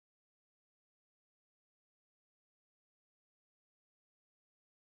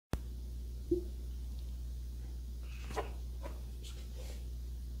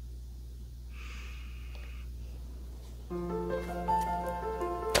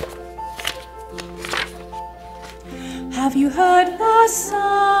Have you heard the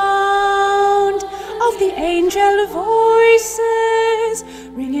sound of the angel voices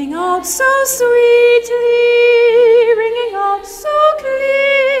ringing out so sweetly, ringing out so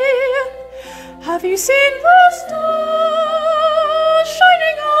clear? Have you seen the stars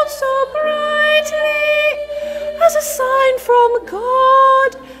shining out so brightly as a sign from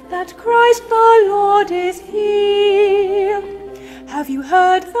God that Christ the Lord is here? Have you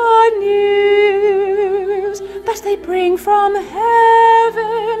heard the news that they bring from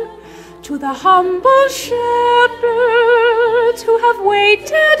heaven to the humble shepherds who have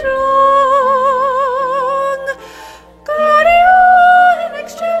waited long? Gloria in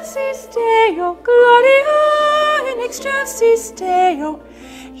excelsis Deo, Gloria in excelsis Deo.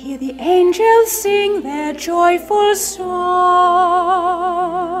 Hear the angels sing their joyful song.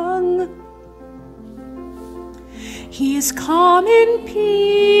 He is calm in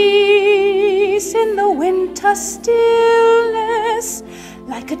peace in the winter stillness,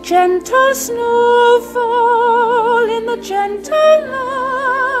 like a gentle snowfall in the gentle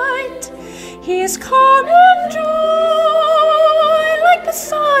night. He is calm in joy, like the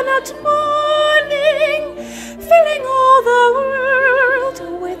sun at morning, filling all the world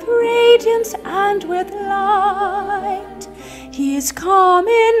with radiance and with light. He is calm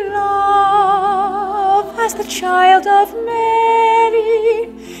in love as the child of Mary.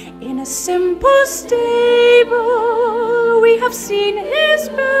 In a simple stable we have seen his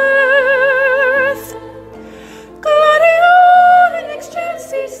birth. Gloria in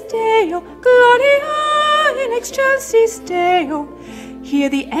excelsis Deo, Gloria in excelsis Deo. Hear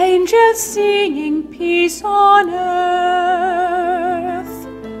the angels singing peace on earth.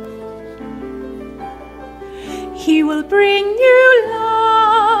 He will bring new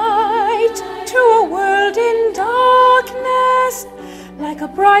light to a world in darkness, like a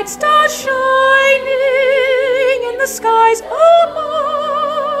bright star shining in the skies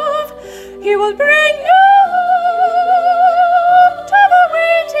above. He will bring new hope to the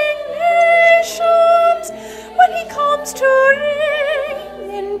waiting nations when he comes to reign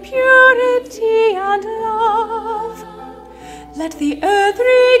in purity and love. Let the earth rejoice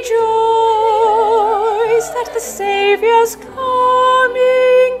that the Saviour's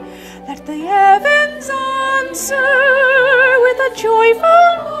coming. Let the heavens answer with a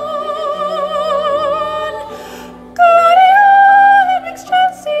joyful mourn. Gloria in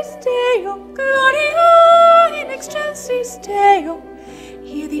excelsis Deo, Gloria in excelsis Deo.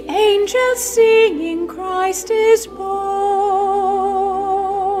 Hear the angels singing, Christ is born.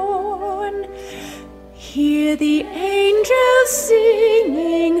 Hear the angels